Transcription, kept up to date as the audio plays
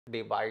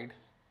divide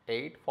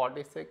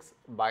 846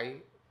 by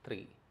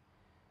 3.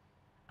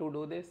 To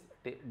do this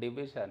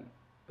division,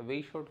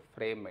 we should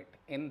frame it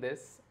in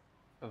this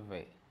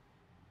way.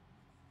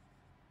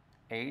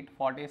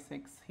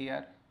 846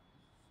 here,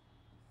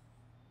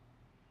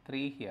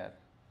 3 here.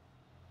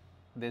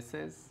 This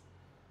is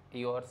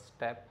your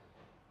step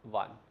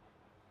 1.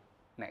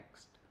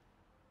 Next,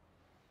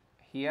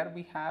 here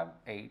we have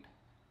 8,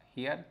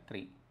 here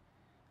 3.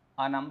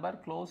 A number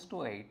close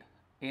to 8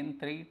 in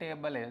 3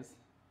 table is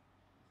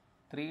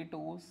 3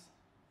 2's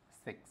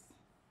 6.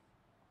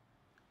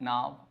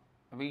 Now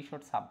we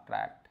should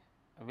subtract,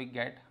 we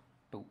get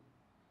 2.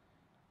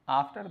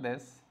 After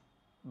this,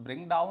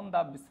 bring down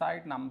the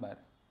beside number,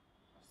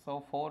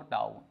 so 4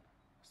 down,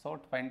 so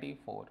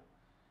 24.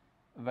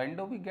 When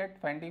do we get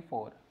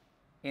 24?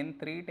 In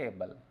 3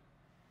 table,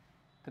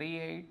 3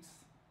 8's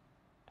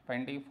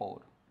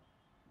 24.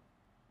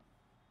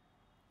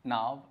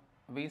 Now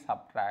we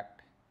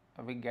subtract,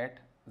 we get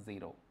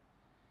 0.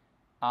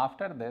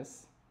 After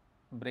this,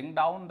 bring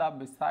down the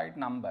beside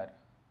number,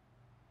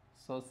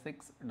 so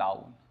 6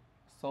 down,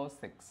 so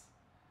 6.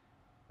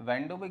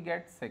 When do we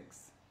get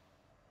 6?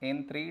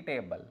 In 3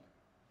 table,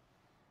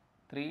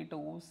 3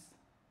 2's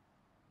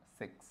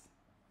 6.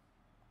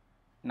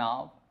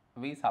 Now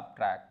we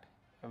subtract,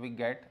 we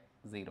get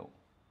 0.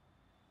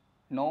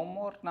 No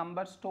more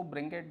numbers to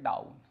bring it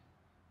down,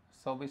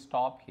 so we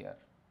stop here.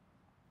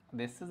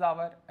 This is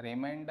our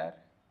remainder,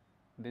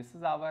 this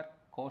is our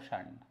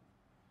quotient.